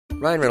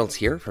Ryan Reynolds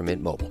here from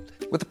Mint Mobile.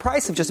 With the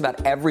price of just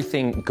about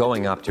everything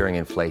going up during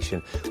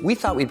inflation, we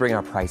thought we'd bring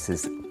our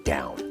prices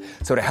down.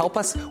 So to help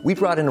us, we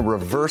brought in a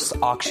reverse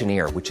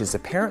auctioneer, which is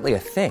apparently a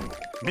thing.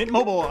 Mint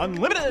Mobile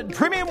Unlimited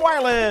Premium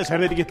Wireless. How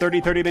to get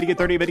 30, 30, bit to get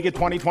 30, bit to get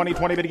 20, 20,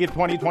 20, bit to get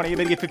 20, 20,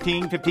 bit to get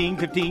 15, 15,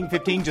 15,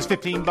 15, just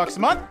 $15 a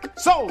month?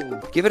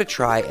 Sold! Give it a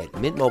try at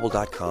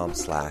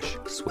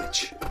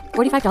mintmobile.com/switch.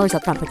 $45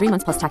 up front for 3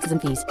 months plus taxes and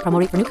fees.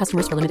 Promo rate for new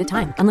customers for limited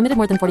time. Unlimited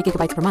more than 40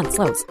 gigabytes per month.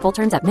 Slows full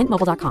terms at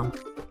mintmobile.com.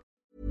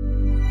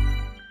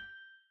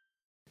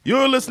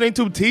 You're listening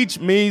to Teach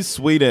Me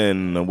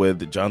Sweden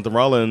with Jonathan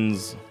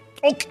Rollins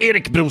Och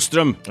Erik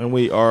Broström. and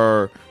we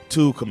are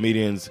two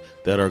comedians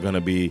that are going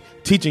to be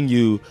teaching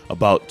you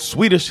about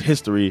Swedish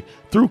history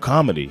through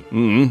comedy.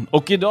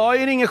 Och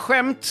idag är det inget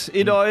skämt.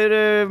 Idag är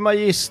det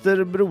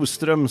magister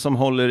Broström som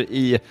håller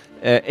i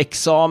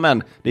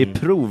examen. Det är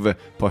prov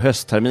på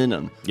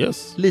höstterminen.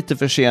 Yes. Lite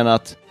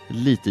försenat,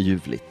 lite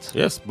ljuvligt.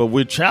 Yes, but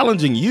we're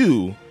challenging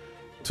you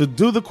to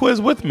do the quiz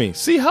with me.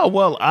 See how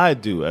well I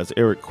do as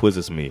Eric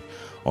quizzes me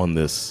on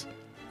this.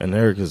 And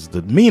Eric is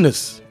the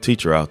meanest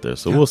teacher out there,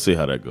 so we'll see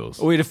how that goes.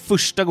 Och är det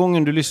första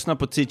gången du lyssnar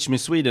på Teach Me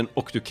Sweden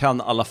och du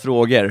kan alla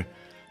frågor,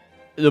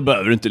 då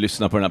behöver du inte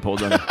lyssna på den här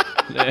podden.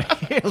 Det är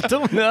helt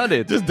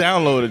onödigt. Just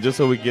download it just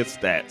so we get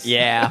stats.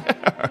 Yeah.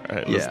 All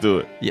right, let's do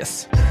it.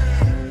 Yes.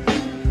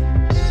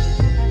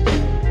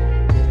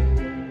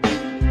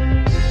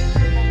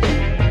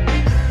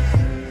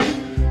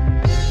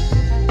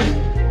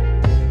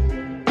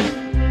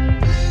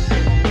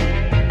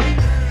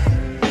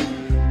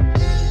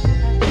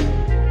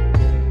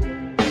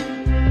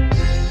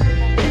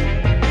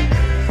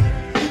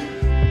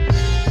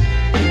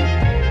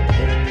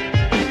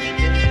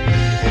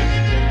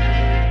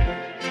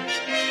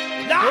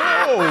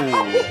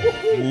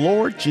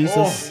 Lord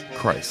Jesus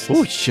Christ.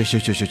 Oj.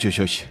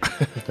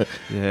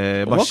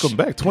 Welcome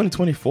back,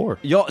 2024.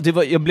 Ja,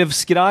 jag blev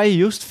skraj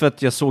just för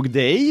att jag såg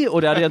dig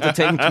och det hade jag inte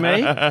tänkt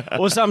mig.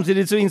 Och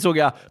samtidigt så insåg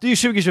jag, det är ju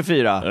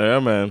 2024.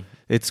 Yeah, man.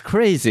 It's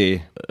crazy.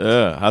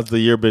 Yeah, how's the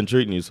year been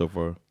treating you so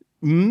far?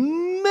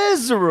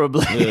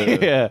 Miserably.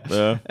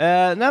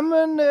 Nej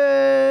men,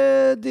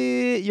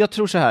 jag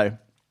tror så här.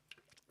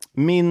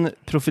 Min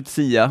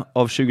profetia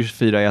av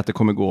 2024 är att det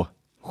kommer gå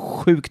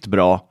sjukt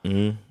bra.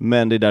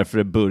 Men det är därför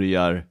det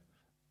börjar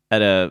är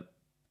det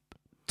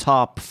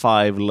top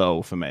 5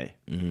 low för mig.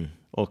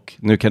 Och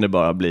nu kan det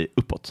bara bli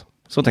uppåt.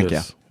 Så tänker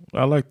jag.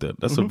 I like that.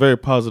 That's a very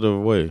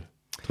positive way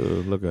to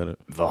look at it.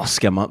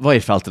 Vad är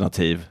för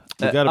alternativ?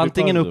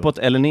 Antingen uppåt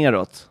eller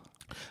neråt.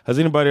 Has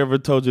anybody ever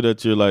told you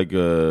that you're like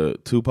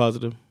too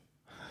positive?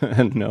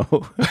 No.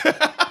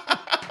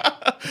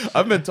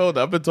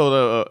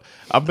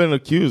 I've been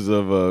accused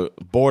of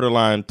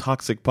borderline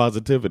toxic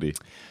positivity.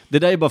 Det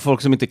där är bara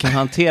folk som inte kan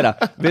hantera.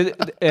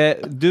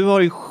 Du har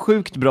ju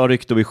sjukt bra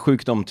rykte och är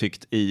sjukt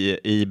omtyckt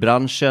i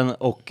branschen.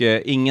 Och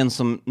ingen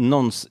som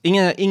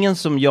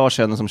jag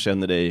känner som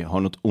känner dig har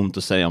något ont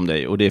att säga om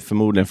dig. Och det är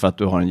förmodligen för att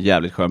du har en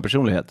jävligt skön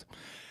personlighet.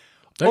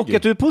 Thank och you.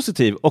 Att du är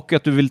positiv. Och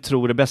att du vill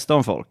tro det bästa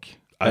om folk.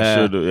 I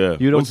sure do,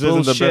 yeah. You don't Which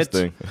isn't the best bullshit.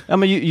 thing. Ja,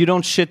 men you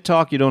don't shit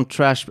talk, you don't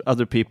trash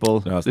other people.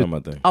 No, that's not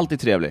my thing. Alltid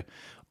trevlig.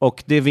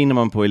 Och det vinner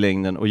man på i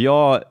längden. Och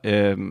jag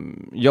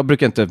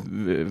brukar inte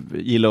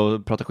gilla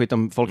att prata skit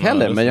om folk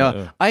heller.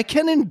 Men I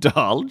can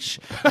indulge.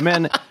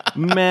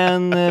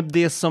 men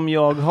det som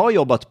jag har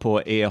jobbat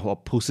på är att ha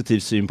positiv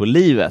syn på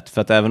livet.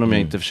 För att även om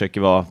jag inte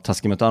försöker vara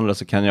taskig mot andra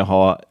så kan jag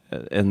ha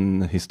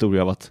en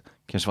historia av att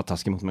kanske vara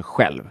taskig mot mig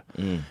själv.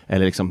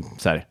 Eller liksom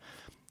så här,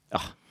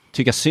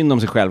 tycka synd om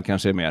sig själv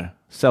kanske är mer.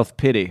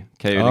 Self-pity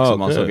kan ju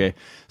liksom ha så grej.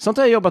 Sånt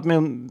har jag jobbat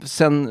med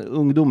sen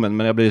ungdomen,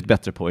 men jag har blivit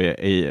bättre på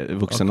i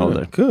vuxen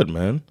ålder. Good,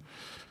 man.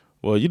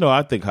 Well, you know,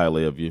 I think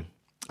highly of you.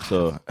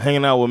 So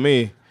hanging out with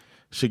me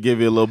should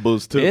give you a little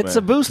boost too, It's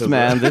a boost,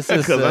 man. This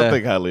is because I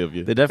think highly of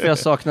you. Det är därför jag har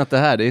saknat det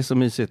här. Det är så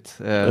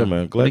mysigt. Yeah,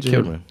 man. Glad you're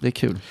here, man. Det är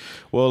kul.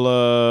 Well,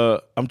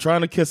 I'm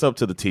trying to kiss up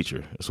to the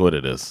teacher. That's what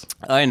it is.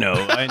 I know.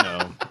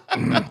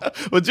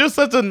 But you're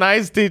such a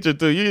nice teacher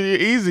too. You're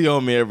easy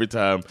on me every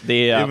time.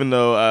 Even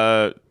though,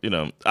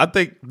 I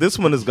think this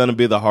one is going to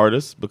be the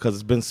hardest because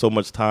it's been so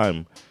much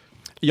time.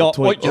 Ja,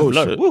 shit.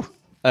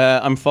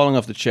 I'm falling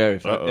off the chair.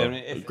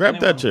 Grab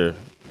that chair.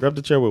 Grab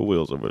the chair with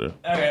wheels over there.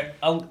 Okay,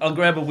 I'll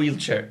grab a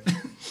wheelchair.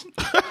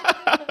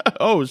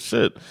 Oh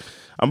shit!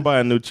 I'm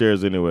buying new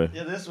chairs anyway.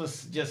 Yeah, this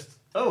was just.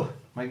 Oh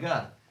my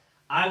god,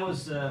 I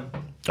was.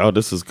 Oh,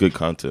 this is good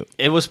content.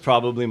 It was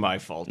probably my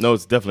fault. No,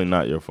 it's definitely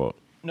not your fault.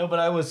 No, but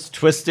I was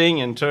twisting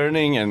and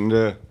turning and.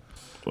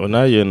 Well,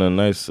 now you're in a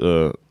nice.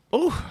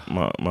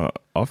 My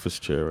office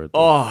chair right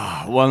there.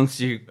 Oh,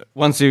 once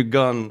you've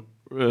gone.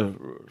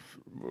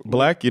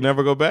 Black, you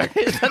never go back.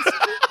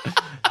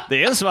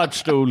 Det är en svart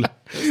stol. Det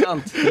är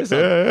sant. Det är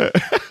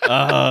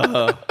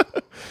sant.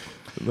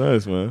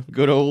 Nice, man.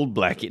 Good old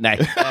Blackie.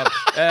 Nej.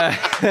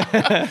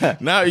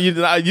 Now you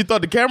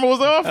thought the camera was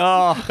off?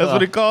 That's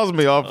what he calls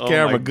me, off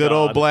camera. Good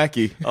old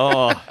Blackie.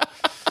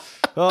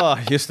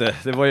 Just det.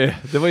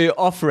 Det var ju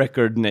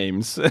off-record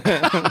names.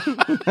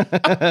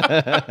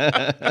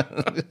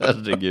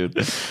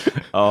 Herregud.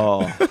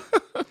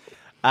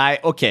 Nej,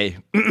 okej.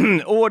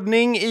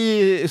 Ordning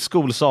i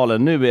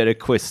skolsalen. Nu är det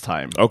quiz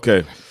time.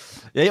 Okay.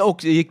 Det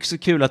är så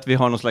kul att vi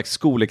har någon slags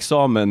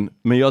skolexamen,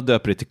 men jag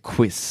döper det till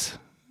quiz.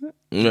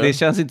 Yeah. Det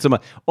känns inte som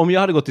att... Om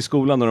jag hade gått i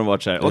skolan och de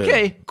varit så här,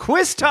 okej,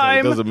 quiz time!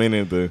 It doesn't mean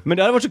anything. Men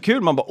det hade varit så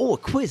kul, man bara,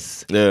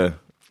 quiz! Yeah.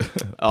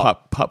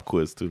 Pop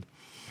quiz, too.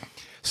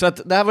 Så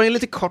att det här var en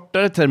lite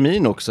kortare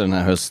termin också den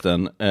här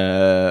hösten.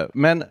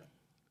 Men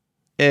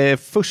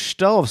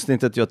första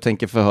avsnittet jag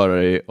tänker förhöra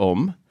dig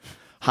om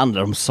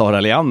handlar om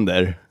Sara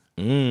Leander.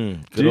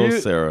 Good old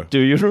Sarah. Do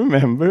you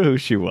remember who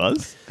she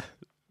was?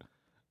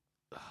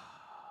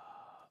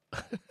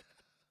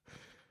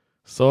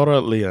 Sara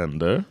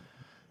Leander.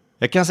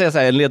 Jag kan säga så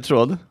här, en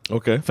ledtråd.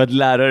 Okay. För att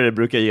lärare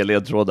brukar ge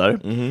ledtrådar.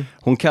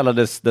 Hon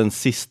kallades den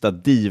sista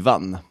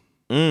divan.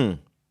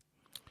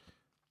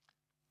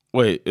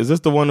 Wait, is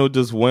this the one who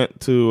just went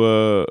to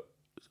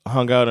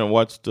hung out and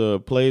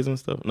watched plays and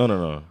stuff?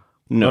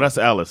 No, that's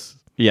Alice.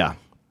 Yeah.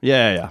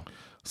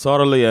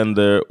 Sara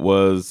Leander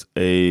was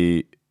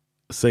a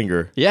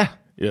singer. Yeah.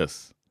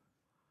 Yes.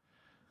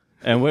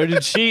 And where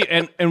did she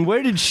and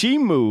where did she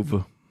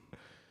move?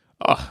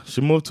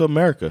 She moved to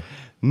America.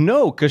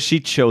 No, because she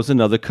chose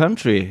another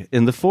country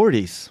in the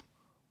 40s.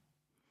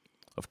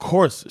 Of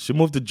course, she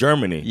moved to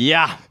Germany.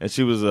 Yeah. And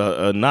she was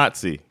a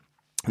Nazi.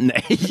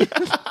 Nej.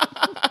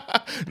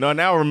 No,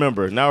 now I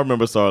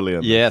remember Sara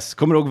Leander. Yes.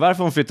 Kommer du ihåg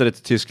varför hon flyttade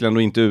till Tyskland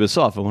och inte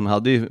USA? För hon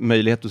hade ju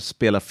möjlighet att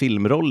spela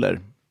filmroller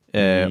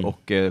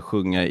och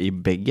sjunga i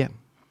bägge.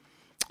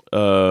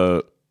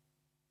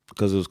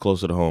 Because it was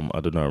closer to home.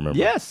 I do not remember.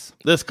 Yes.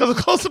 That's because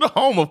it's closer to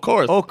home, of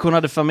course. Och hon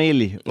hade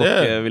familj. Och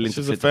ville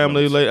inte she's a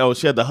family lady. Oh,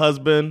 she had the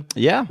husband.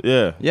 Yeah.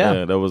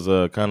 That was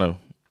kind of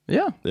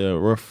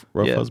rough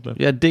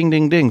husband. Yeah, ding,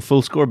 ding, ding.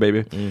 Full score,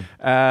 baby.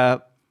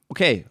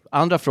 Okej,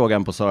 andra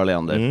frågan på Sara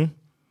Leander.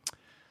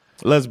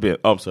 Lesbian.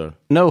 Oh, I'm sorry.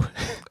 No.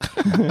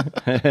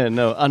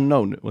 No,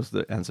 unknown was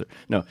the answer.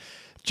 No.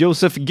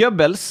 Joseph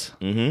Goebbels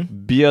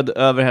bjöd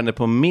över henne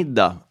på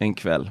middag en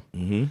kväll.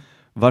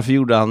 Varför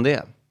gjorde han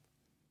det?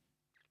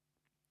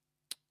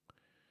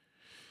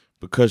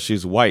 Because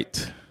she's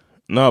white.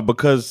 No,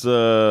 because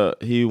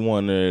he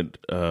wanted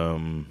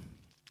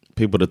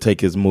people to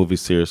take his movie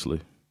seriously.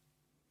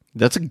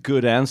 That's a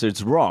good answer.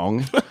 It's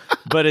wrong,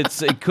 but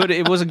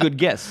it was a good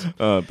guess.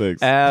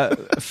 Thanks.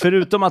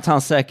 Förutom att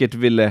han säkert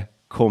ville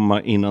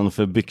komma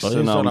innanför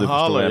byxorna, om du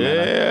förstår vad jag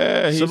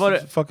menar. Så var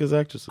det, fuck his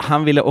actress.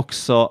 Han ville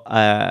också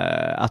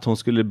att hon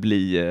skulle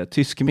bli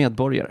tysk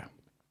medborgare.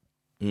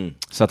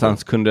 Så att han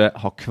kunde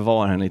ha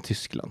kvar henne i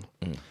Tyskland.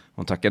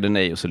 Hon tackade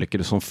nej och så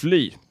lyckades hon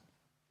fly.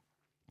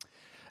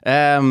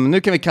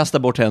 Nu kan vi kasta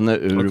bort henne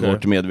ur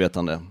vårt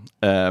medvetande.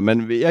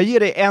 Men jag ger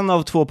dig 1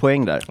 av 2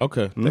 poäng där.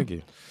 Okej, thank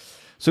you.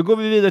 Så går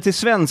vi vidare till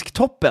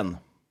Svensktoppen.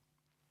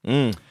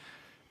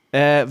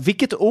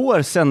 Vilket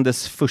år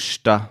sändes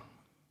första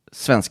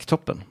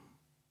Svensktoppen?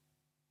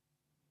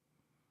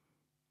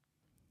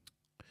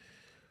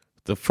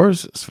 The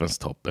first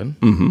Svensktoppen?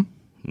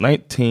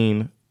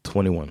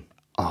 1921.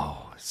 Oh,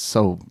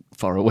 so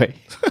far away.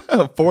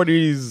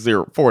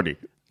 40.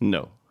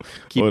 No.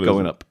 Keep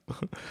going up.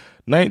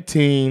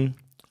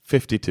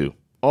 1952.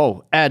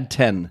 Oh, add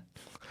 10.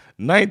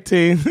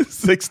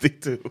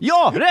 1962.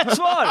 Ja, rätt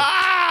svar!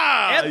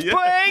 1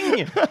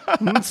 poäng!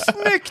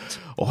 Snyggt!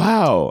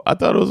 Wow, I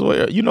thought it was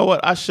way. You know what?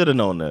 I should have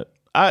known that.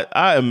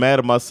 I am mad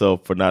at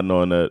myself for not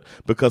knowing that,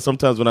 because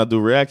sometimes when I do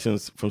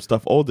reactions from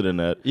stuff older than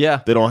that,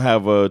 they don't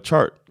have a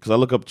chart, because I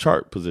look up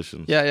chart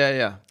positions.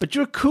 Yeah. But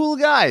you're a cool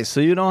guy,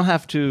 so you don't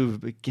have to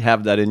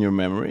have that in your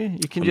memory.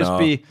 You can just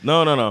be...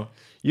 No.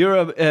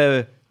 You're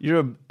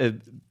a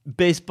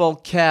baseball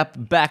cap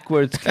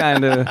backwards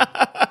kind of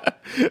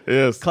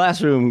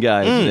classroom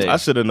guy today. I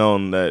should have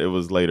known that it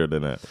was later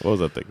than that. What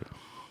was I thinking?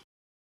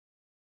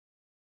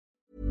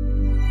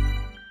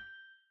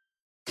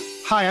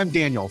 Hi, I'm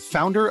Daniel,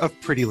 founder of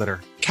Pretty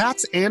Litter.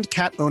 Cats and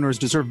cat owners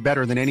deserve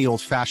better than any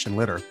old-fashioned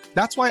litter.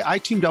 That's why I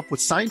teamed up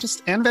with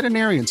scientists and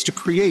veterinarians to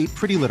create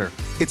Pretty Litter.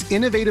 Its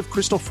innovative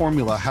crystal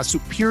formula has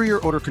superior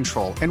odor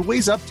control and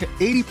weighs up to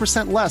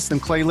 80% less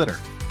than clay litter.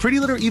 Pretty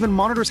Litter even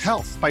monitors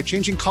health by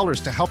changing colors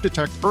to help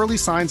detect early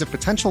signs of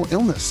potential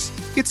illness.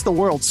 It's the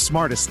world's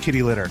smartest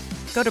kitty litter.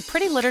 Go to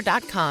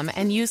prettylitter.com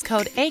and use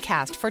code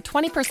ACAST for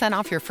 20%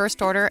 off your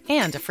first order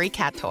and a free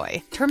cat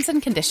toy. Terms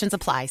and conditions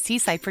apply. See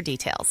site for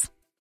details.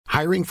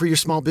 Hiring for your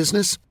small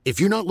business? If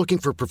you're not looking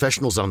for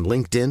professionals on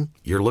LinkedIn,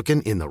 you're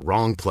looking in the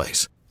wrong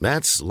place.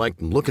 That's like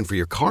looking for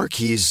your car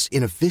keys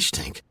in a fish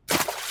tank.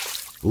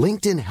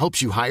 LinkedIn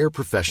helps you hire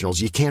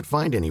professionals you can't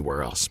find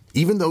anywhere else,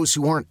 even those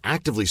who aren't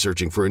actively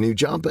searching for a new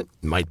job but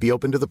might be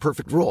open to the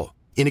perfect role.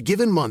 In a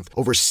given month,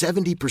 over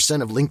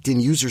 70% of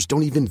LinkedIn users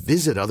don't even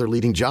visit other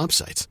leading job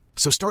sites.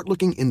 So start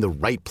looking in the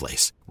right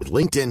place. With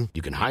LinkedIn,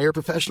 you can hire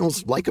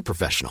professionals like a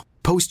professional.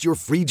 Post your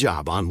free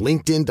job on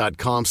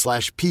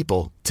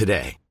linkedin.com/people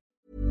today.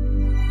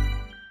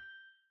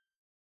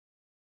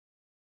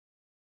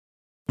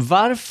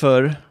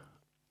 Varför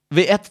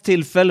vid ett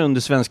tillfälle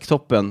under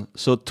Svensktoppen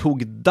så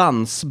tog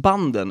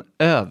dansbanden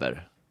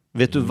över?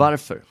 Vet du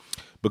varför?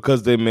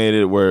 Because they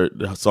made it where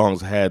the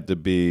songs had to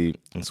be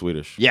in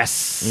Swedish.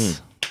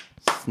 Yes!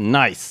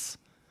 Nice.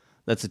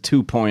 That's a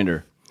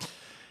 2-pointer.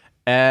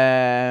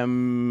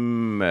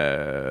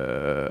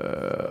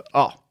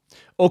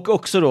 Och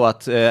också då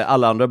att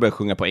alla andra började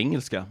sjunga på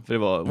engelska. För det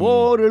var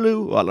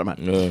Waterloo och alla de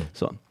här.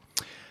 Så.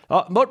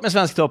 Ja, bort med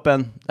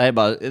Svensktoppen. Det är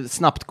bara ett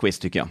snabbt quiz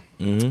tycker jag.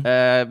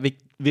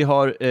 Vi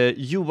har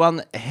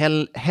Johan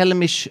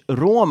Helmich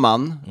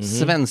Roman,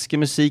 svenska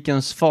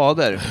musikens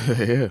fader.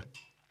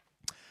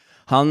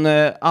 Han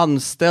var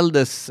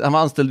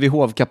anställd vid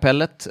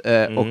hovkapellet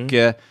och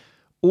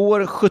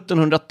år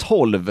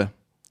 1712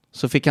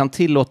 så fick han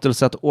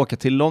tillåtelse att åka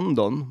till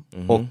London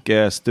och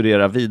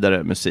studera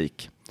vidare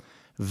musik.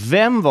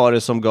 Vem var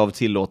det som gav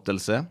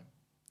tillåtelse?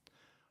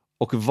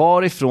 Och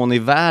varifrån i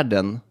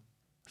världen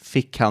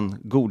fick han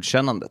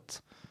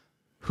godkännandet?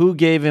 Who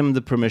gave him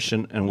the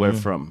permission and where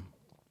from?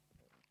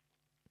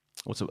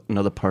 What's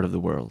another part of the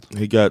world?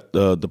 He got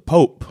the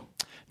Pope.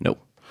 No.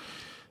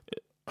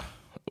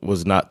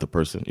 Was not the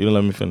person. You didn't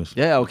let me finish.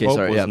 Yeah, okay, Pope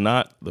sorry. was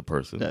not the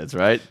person. That's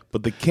right.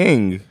 But the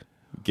king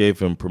gave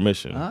him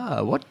permission.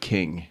 Ah, what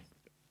king?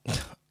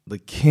 The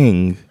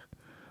king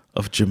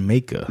of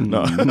Jamaica.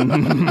 No.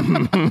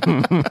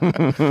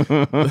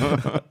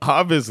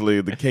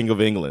 Obviously, the king of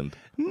England.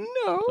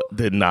 No.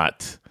 Did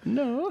not.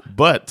 No.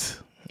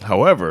 But,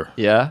 however,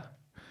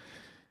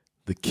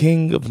 the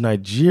king of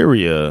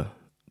Nigeria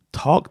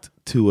talked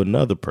to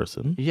another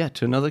person. Yeah,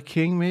 to another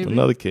king, maybe?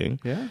 Another king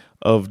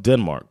of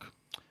Denmark.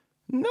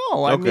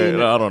 No, I mean...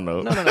 No, I don't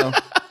know. No.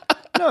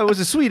 No, it was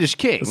a Swedish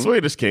king. A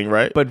Swedish king,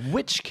 right? But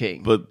which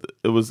king? But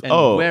it was...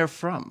 And where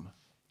from?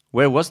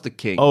 Where was the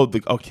king?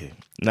 Okay.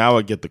 Now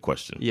I get the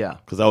question. Yeah.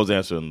 Because I was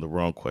answering the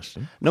wrong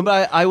question. No,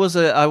 but I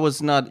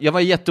was not... Jag var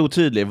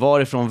jätteotydlig.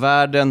 Varifrån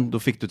världen? Då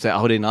fick du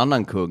säga, det är en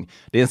annan kung.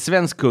 Det är en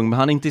svensk kung, men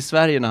han är inte i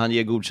Sverige när han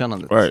ger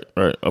godkännandet. Right.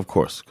 Of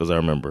course, because I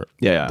remember.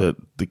 Yeah.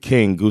 The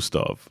king,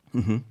 Gustav,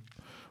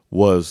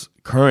 was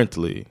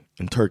currently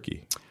in Turkey.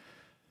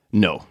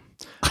 No.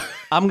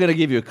 I'm going to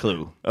give you a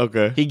clue.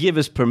 Okay. He gave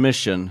us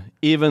permission,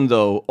 even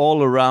though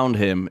all around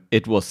him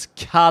it was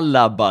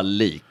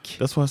kalabalik.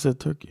 That's why I said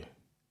Turkey.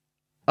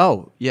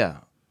 Oh, yeah.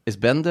 Is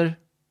Bender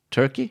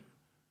Turkey?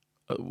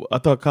 I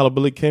thought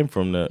kalabalik came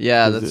from that.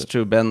 Yeah, that's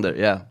true. Bender,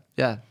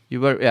 yeah.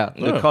 You were,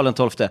 Karl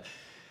XII.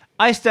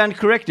 I stand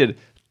corrected.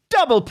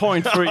 Double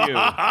point for you.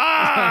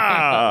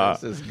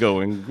 This is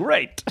going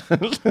great.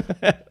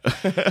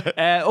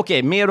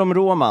 Okej, mer om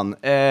Roman.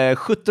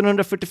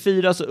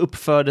 1744 så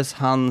uppfördes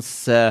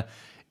hans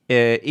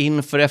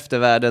inför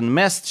eftervärlden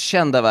mest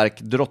kända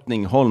verk,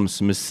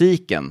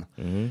 Drottningholmsmusiken.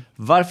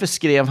 Varför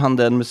skrev han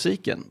den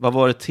musiken? Vad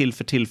var det till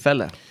för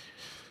tillfälle?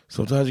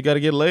 Sometimes you gotta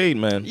get laid,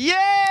 man. Yay!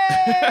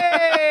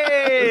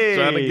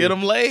 Trying to get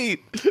them laid.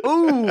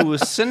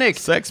 Snyggt.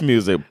 Sex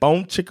music.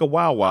 Bone chicka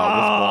wow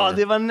wow.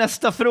 Det var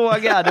nästa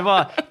fråga. Det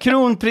var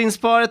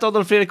kronprinsparet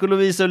Adolf Fredrik och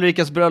Lovisa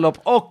Ulrikas bröllop.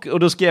 Och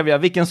då skrev jag,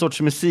 vilken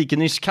sorts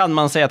musiknisch kan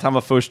man säga att han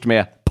var först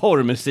med?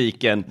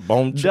 Porrmusiken.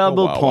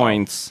 Double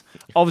points.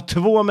 Av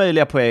 2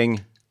 möjliga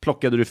poäng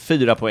plockade du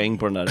 4 poäng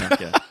på den där.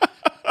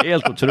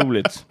 Helt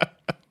otroligt.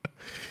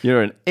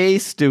 You're an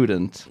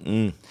A-student.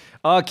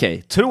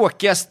 Okej,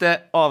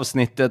 tråkigaste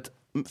avsnittet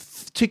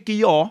tycker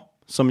jag,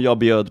 som jag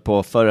bjöd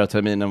på förra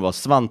terminen, var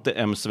Svante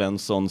M.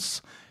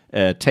 Svenssons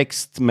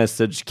text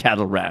message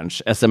cattle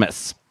ranch,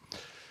 SMS.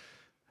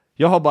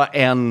 Jag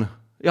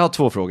har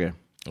 2 frågor.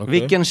 Okay.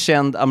 Vilken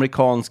känd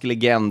amerikansk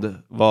legend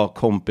var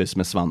kompis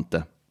med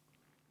Svante?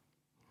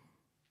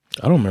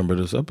 I don't remember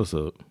this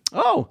episode.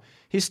 Oh,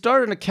 he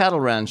started a cattle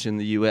ranch in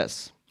the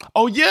US.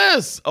 Oh,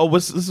 yes! Oh,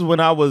 this is when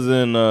I was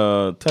in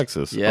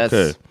Texas. Yes.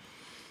 Okay.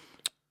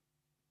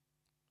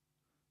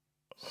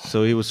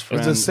 So he was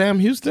friends. Was it Sam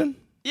Houston?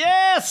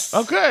 Yes!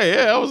 Okay,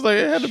 yeah, I was like,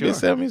 it had to be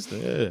Sam Houston.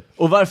 Yeah.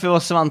 Och varför var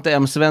Svante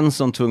M.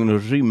 Svensson tvungen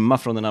att rymma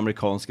från den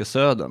amerikanska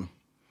södern?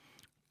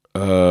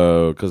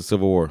 Because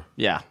Civil War.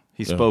 Yeah,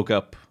 he spoke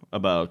up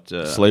about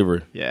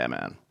slavery. Yeah,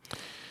 man.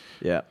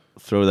 Yeah,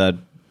 throw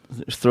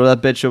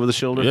that bitch over the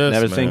shoulder. Yes,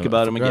 never man. think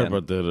about him again.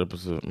 About that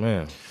episode,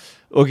 man.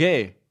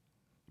 Okej.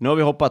 Nu har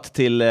vi hoppat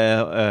till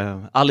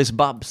Alice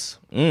Babs.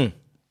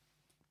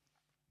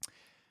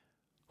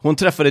 Hon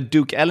träffade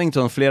Duke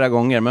Ellington flera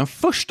gånger, men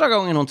första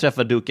gången hon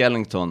träffade Duke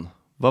Ellington,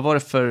 vad var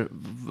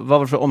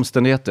det för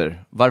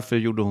omständigheter? Varför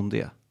gjorde hon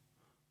det?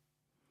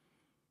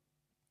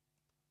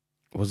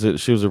 Was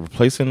it she was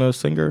replacing a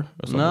singer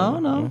or something?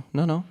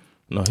 No.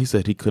 No, he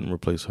said he couldn't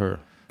replace her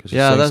because she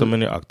sang so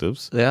many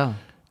octaves. Yeah.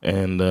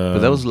 And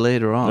but that was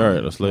later on. All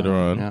right, that's later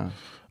on. Yeah.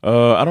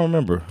 I don't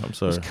remember. I'm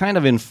sorry. It was kind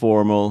of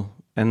informal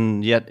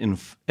and yet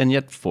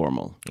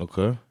formal.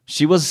 Okay.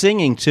 She was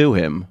singing to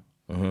him,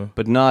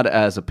 but not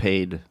as a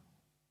paid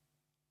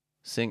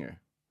singer.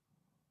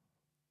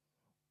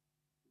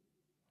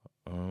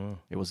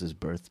 It was his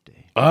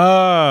birthday.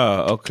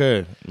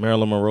 Okay.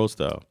 Marilyn Monroe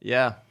style.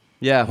 Yeah.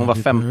 Yeah, hon var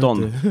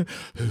 15.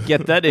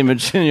 Get that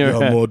image in your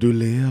head. Ja må du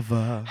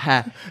leva.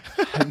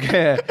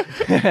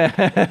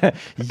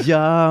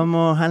 Ja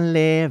må han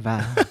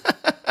leva.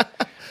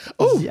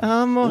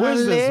 Ja,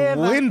 where's this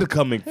wind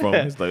coming from?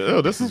 He's like,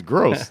 oh, this is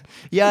gross.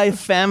 Jag är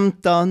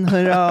 15,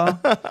 hurra.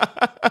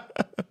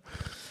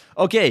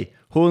 Okej,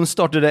 hon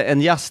startade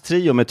en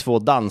jazztrio med 2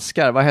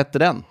 danskar. Vad hette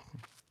den?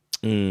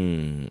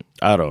 I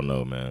don't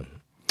know, man.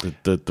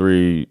 The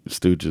Three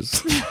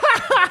Stooges.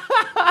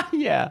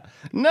 Yeah.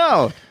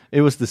 No,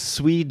 it was the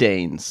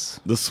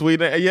Swedanes. The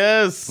Sweden,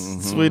 yes.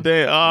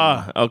 Sweden.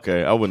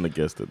 Okay. I wouldn't have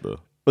guessed it though.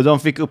 Och de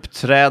fick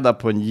uppträda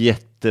på en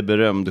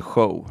jätteberömd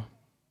show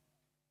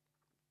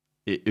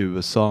i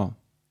USA.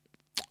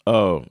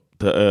 Oh,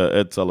 the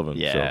Ed Sullivan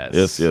show.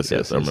 Yes. I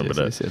remember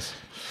that. Yes.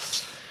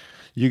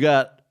 You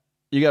got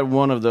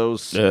one of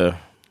those.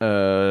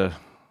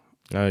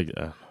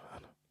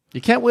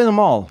 You can't win them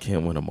all.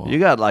 You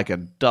got like a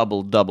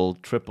double,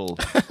 triple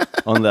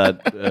on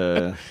that.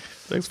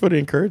 Thanks for the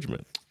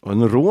encouragement. Och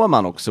en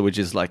roman också, which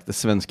is like the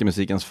svenska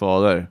musikens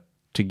fader.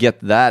 To get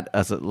that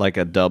as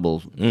like a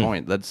double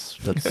point, that's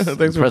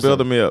thanks for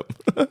building me up.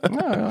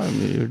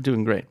 You're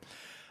doing great.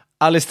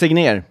 Alice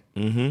Tegnér.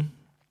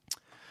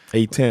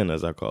 A-10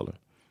 as I call her.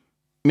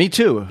 Me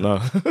too.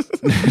 No.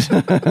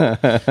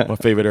 My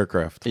favorite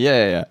aircraft.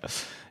 Yeah.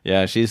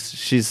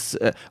 She's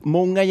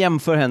många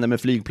jämför henne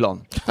med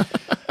flygplan.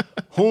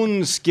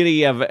 Hon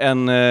skrev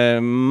en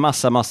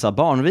massa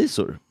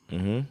barnvisor.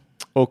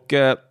 Och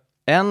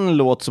en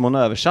låt som hon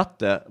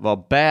översatte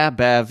var Bä,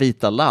 bä,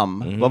 vita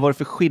lamm. Vad var det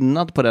för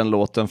skillnad på den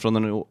låten från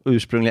den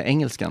ursprungliga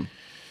engelskan?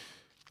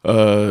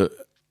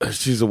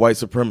 She's a white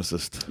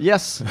supremacist.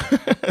 Yes.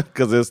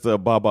 Because it's the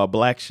Baba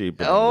Black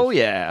Sheep. Oh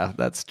yeah,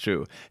 that's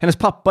true. Hennes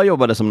pappa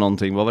jobbade som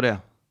någonting, vad var det?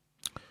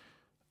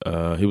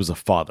 He was a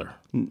father.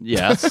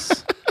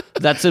 Yes.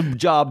 That's a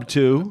job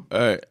too.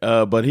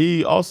 But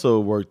he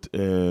also worked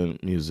in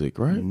music,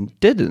 right?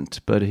 Didn't,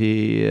 but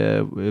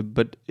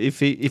but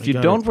if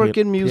you don't work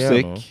in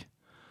music,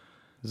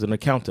 he's an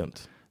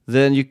accountant.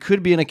 Then you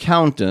could be an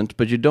accountant,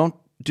 but you don't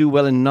do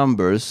well in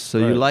numbers, so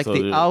you like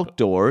the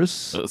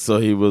outdoors. So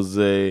he was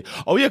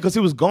because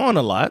he was gone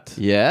a lot.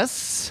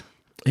 Yes.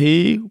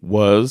 He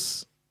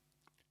was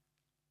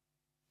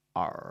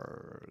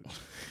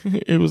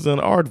he was an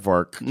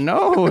aardvark.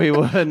 No, he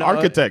was an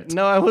architect.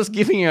 No, I was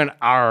giving you an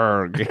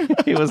arg.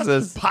 He was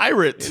a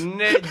pirate.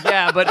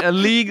 Yeah, but a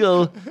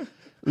legal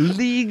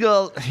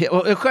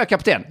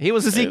sjökapten. He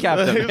was a sea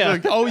captain.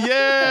 Like, oh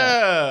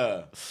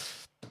yeah.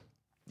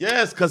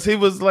 Yes, because he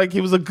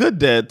was a good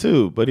dad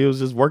too, but he was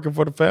just working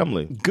for the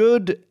family.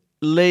 Good,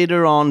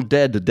 later on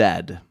dead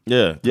dad.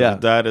 Yeah.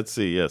 Died at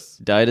sea, yes.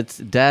 Dad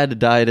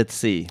died at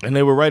sea. And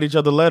they would write each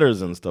other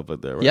letters and stuff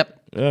like that, right? Yep.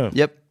 Yeah.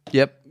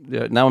 Yep.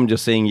 Yeah, now I'm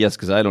just saying yes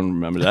because I don't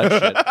remember that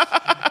shit.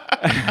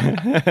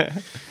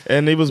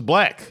 And he was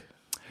black.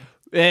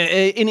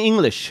 In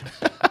English.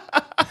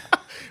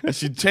 And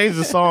she changed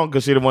the song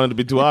because she didn't want it to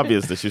be too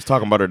obvious that she was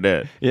talking about her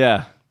dad.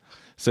 Yeah.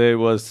 So it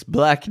was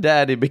Black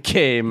Daddy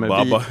became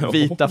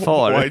vita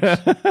far.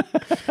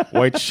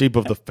 White sheep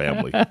of the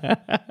family.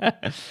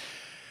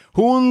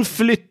 Hon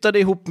flyttade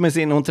ihop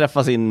med hon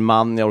träffade sin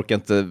man, jag orkar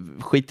inte,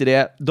 skit i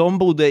det. De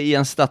bodde i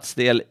en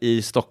stadsdel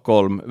i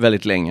Stockholm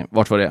väldigt länge.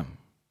 Vart var det?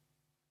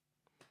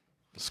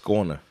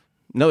 Skåne.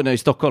 No, i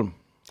Stockholm.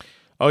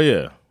 Oh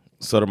yeah,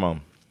 Södermalm.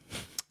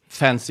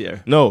 Fancier.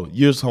 No,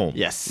 Djursholm.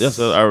 Yes,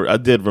 I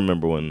did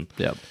remember when.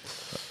 Yeah.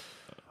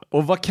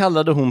 Och vad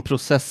kallade hon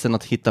processen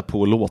att hitta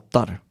på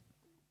låtar?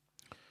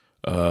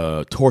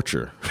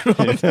 Torture. I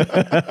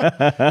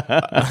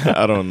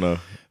don't know.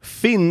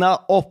 Finna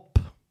upp,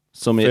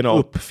 som är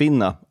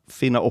uppfinna.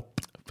 Finna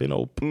upp.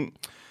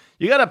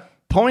 You got a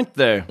point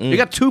there. You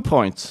got 2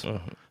 points,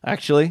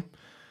 actually.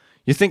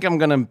 You think I'm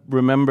gonna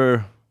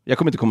remember... Jag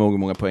kommer inte komma ihåg hur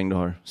många poäng du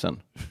har sen.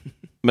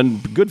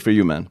 Men good for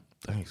you, man.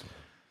 Thanks.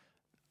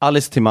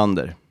 Alice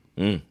Timander.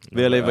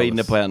 Vi var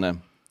inne på henne.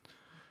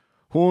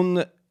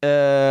 Hon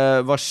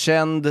var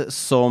känd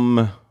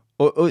som...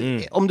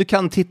 Om du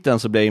kan titeln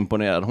så blir jag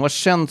imponerad. Hon var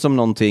känd som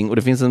någonting och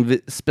det finns en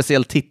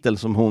speciell titel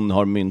som hon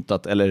har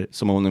myntat eller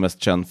som hon är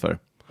mest känd för.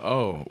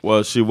 Oh,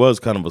 well, she was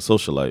kind of a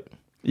socialite.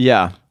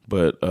 Yeah.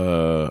 But I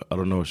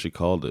don't know what she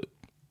called it.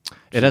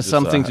 It has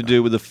something to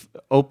do with the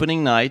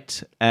opening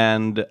night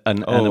and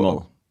an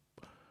animal.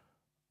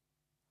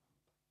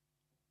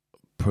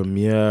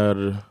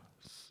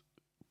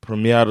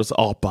 Premiärs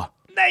apa.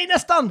 Nej,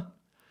 nästan!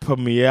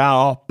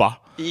 Premiärapa.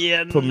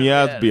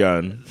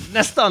 Premiärsbjörn.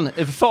 Nästan,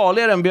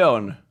 farligare än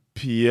björn.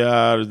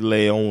 Pierre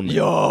Leon.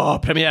 Ja,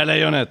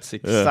 premiärlejonet.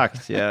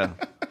 Exakt, yeah.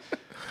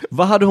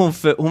 Vad hade hon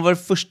för... Hon var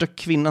första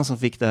kvinnan som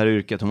fick det här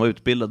yrket. Hon var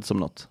utbildad som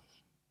något.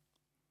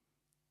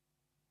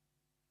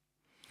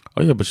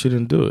 Oh yeah, but she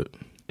didn't do it.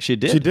 She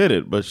did? She did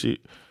it, but she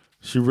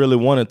really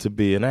wanted to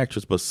be an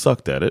actress but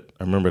sucked at it.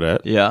 I remember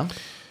that. Yeah.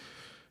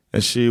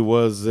 And she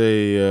was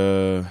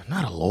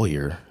not a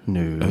lawyer.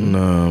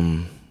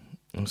 No.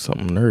 And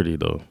something nerdy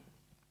though.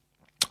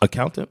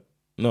 Accountant?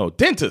 No,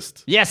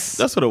 dentist. Yes.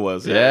 That's what it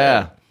was.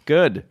 Yeah.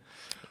 Good.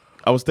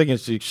 I was thinking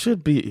she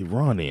should be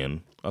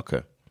Iranian.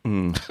 Okay.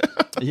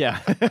 Yeah.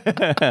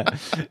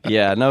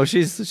 Yeah, no,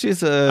 she's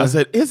I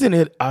said, isn't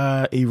it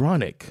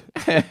ironic?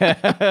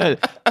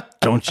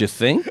 Don't you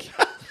think?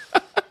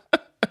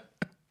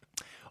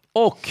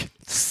 Och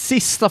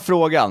Sista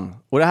frågan.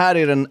 Och det här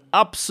är den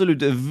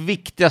absolut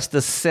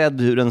viktigaste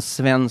sedd ur en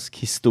svensk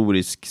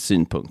historisk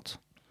synpunkt.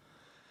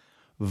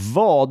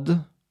 Vad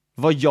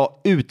var jag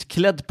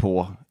utklädd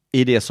på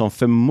i det som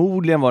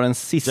förmodligen var den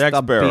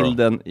sista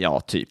bilden? Ja,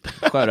 typ.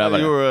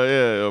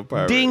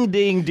 Sjörövare. Ding,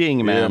 ding,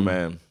 ding, man. Yeah,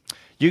 man.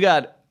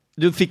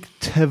 Du fick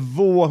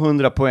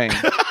 200 poäng.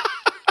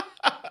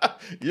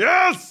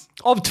 Yes!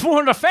 Av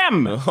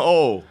 205!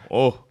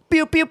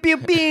 Pew, pew,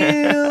 pew,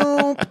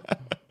 pew.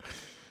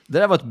 Det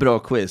där var ett bra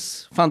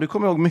quiz. Fan, du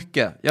kommer ihåg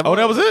mycket. That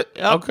was it?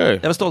 Ja, okay.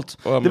 Jag var stolt.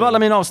 Det var alla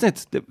mina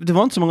avsnitt. Det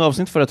var inte så många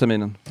avsnitt förra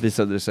terminen,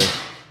 visade det sig.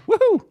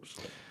 Woohoo!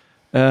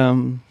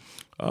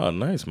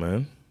 Nice,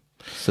 man.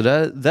 So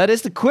that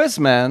is the quiz,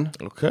 man.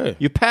 Okay.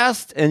 You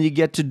passed and you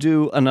get to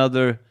do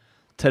another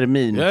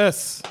termin.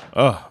 Yes.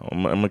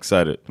 I'm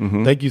excited.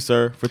 Thank you,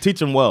 sir, for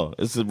teaching well.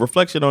 It's a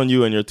reflection on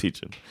you and your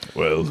teaching.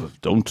 Well,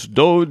 don't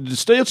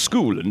stay at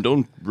school and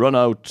don't run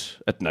out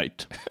at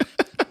night.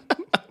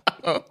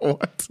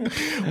 What?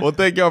 Well,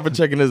 thank y'all for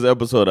checking this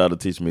episode out of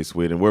Teach Me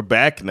Sweden. We're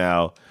back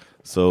now,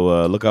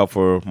 so look out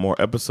for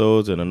more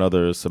episodes and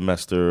another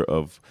semester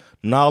of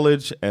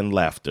knowledge and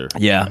laughter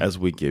as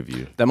we give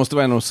you. Det måste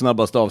vara en av de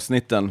snabbaste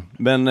avsnitten.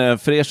 Men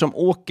för er som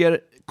åker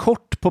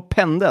kort på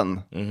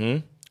pendeln,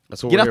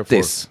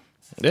 grattis!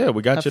 Yeah,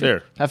 we got you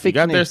there. You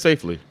got there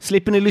safely.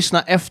 Slipper ni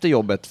lyssna efter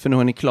jobbet, för nu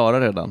har ni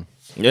klara redan.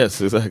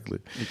 Yes, exactly.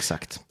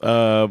 Exakt.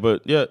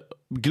 But yeah.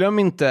 Glöm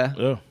inte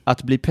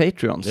att bli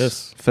Patreons.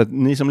 Yes. För att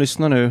ni som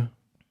lyssnar nu,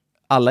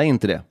 alla är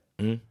inte det.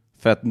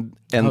 För att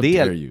en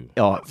del...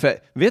 Ja, för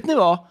vet ni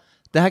vad?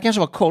 Det här kanske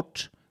var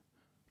kort,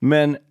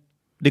 men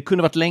det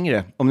kunde varit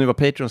längre. Om ni var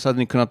Patreons så hade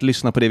ni kunnat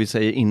lyssna på det vi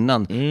säger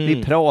innan.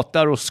 Vi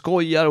pratar och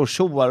skojar och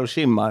tjoar och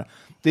skimmar.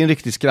 Det är en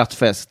riktig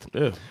skrattfest.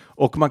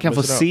 Och man kan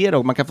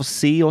man kan få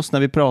se oss när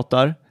vi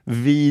pratar.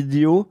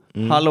 Video,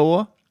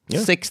 hallå,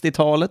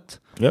 60-talet.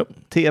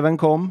 TVn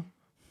kom.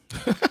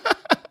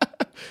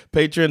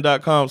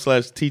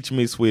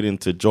 Patreon.com/teachmesweden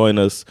to join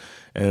us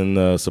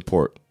and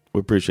support. We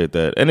appreciate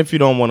that. And if you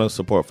don't want to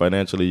support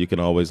financially, you can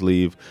always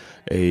leave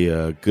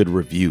a good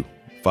review,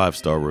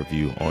 5-star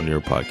review on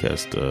your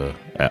podcast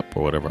app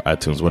or whatever,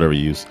 iTunes, whatever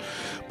you use.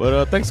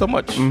 But thanks so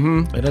much.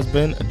 It has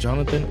been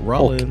Jonathan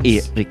Rollins och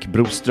Erik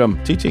Broström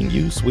teaching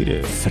you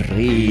Swedish.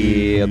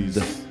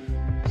 Fred.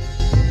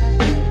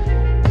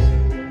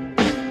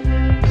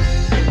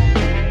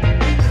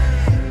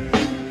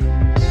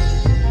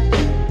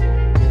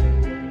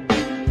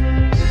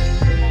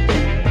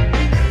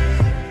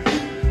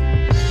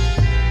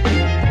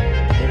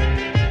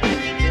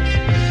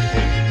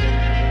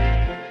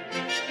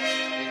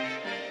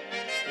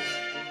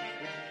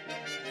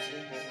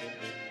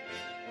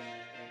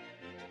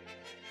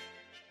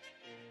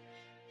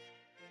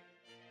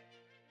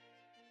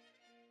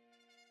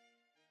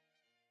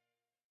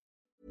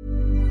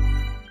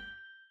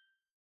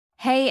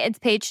 Hey, it's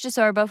Paige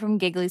DeSorbo from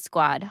Giggly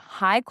Squad.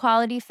 High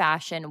quality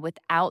fashion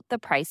without the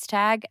price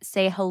tag.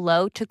 Say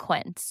hello to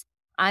Quince.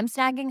 I'm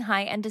snagging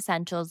high-end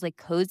essentials like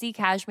cozy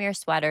cashmere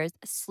sweaters,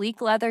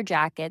 sleek leather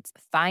jackets,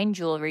 fine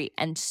jewelry,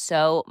 and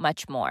so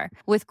much more.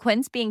 With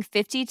Quince being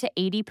 50 to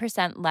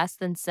 80% less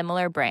than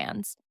similar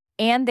brands.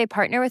 And they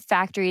partner with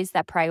factories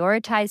that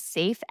prioritize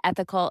safe,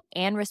 ethical,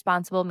 and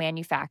responsible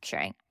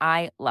manufacturing.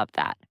 I love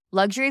that.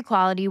 Luxury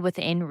quality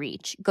within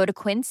reach. Go to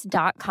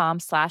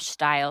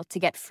quince.com/style to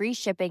get free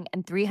shipping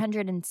and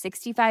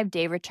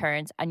 365-day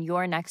returns on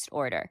your next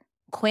order.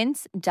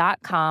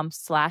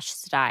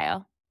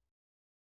 Quince.com/style.